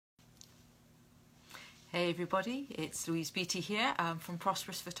Hey everybody, it's Louise Beattie here from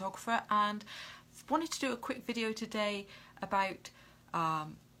Prosperous Photographer, and wanted to do a quick video today about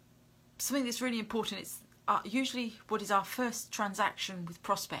something that's really important. It's usually what is our first transaction with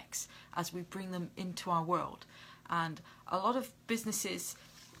prospects as we bring them into our world, and a lot of businesses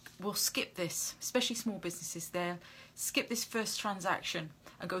will skip this, especially small businesses. They'll skip this first transaction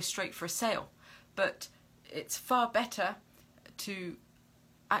and go straight for a sale, but it's far better to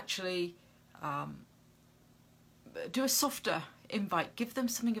actually do a softer invite, give them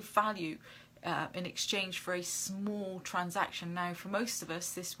something of value in exchange for a small transaction. Now, for most of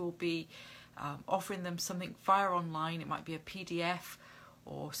us, this will be offering them something via online. It might be a PDF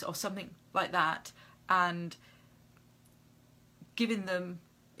or something like that, and giving them,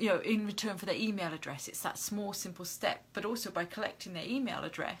 in return for their email address. It's that small, simple step, but also by collecting their email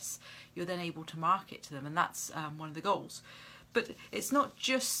address, you're then able to market to them, and that's one of the goals. But it's not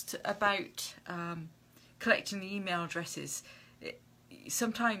just about collecting the email addresses.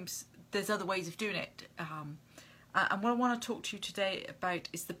 Sometimes there's other ways of doing it. And what I want to talk to you today about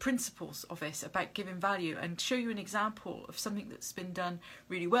is the principles of this, about giving value, and show you an example of something that's been done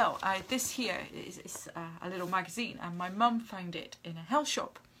really well. This here is a little magazine, and my mum found it in a health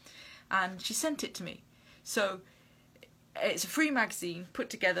shop and she sent it to me. So it's a free magazine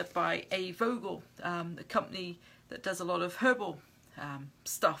put together by A. Vogel, the company that does a lot of herbal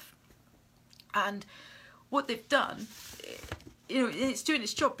stuff. And what they've done, it's doing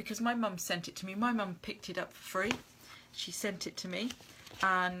its job because my mum sent it to me. My mum picked it up for free. She sent it to me,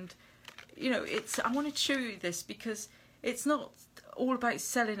 and I wanted to show you this because it's not all about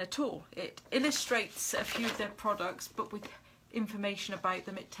selling at all. It illustrates a few of their products, but with information about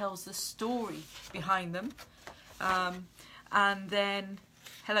them. It tells the story behind them. And then,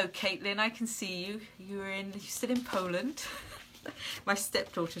 hello Caitlin, I can see you. You're still in Poland. My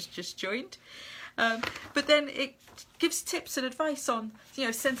stepdaughter's just joined. But then it gives tips and advice on,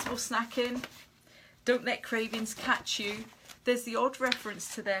 sensible snacking. Don't let cravings catch you. There's the odd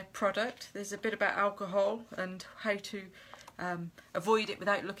reference to their product. There's a bit about alcohol and how to avoid it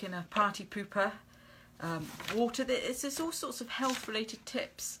without looking a party pooper. Water. There's all sorts of health-related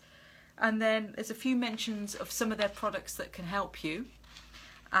tips. And then there's a few mentions of some of their products that can help you.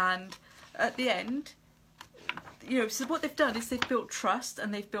 And at the end, so what they've done is they've built trust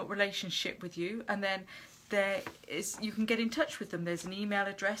and they've built relationship with you, and then you can get in touch with them. There's an email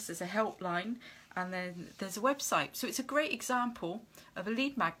address, there's a helpline, and then there's a website. So it's a great example of a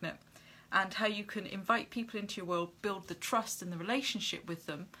lead magnet and how you can invite people into your world, build the trust and the relationship with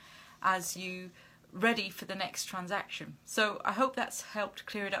them as you ready for the next transaction. So I hope that's helped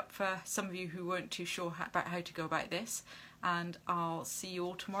clear it up for some of you who weren't too sure about how to go about this, and I'll see you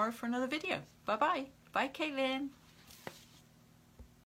all tomorrow for another video. Bye bye. Bye Caitlin.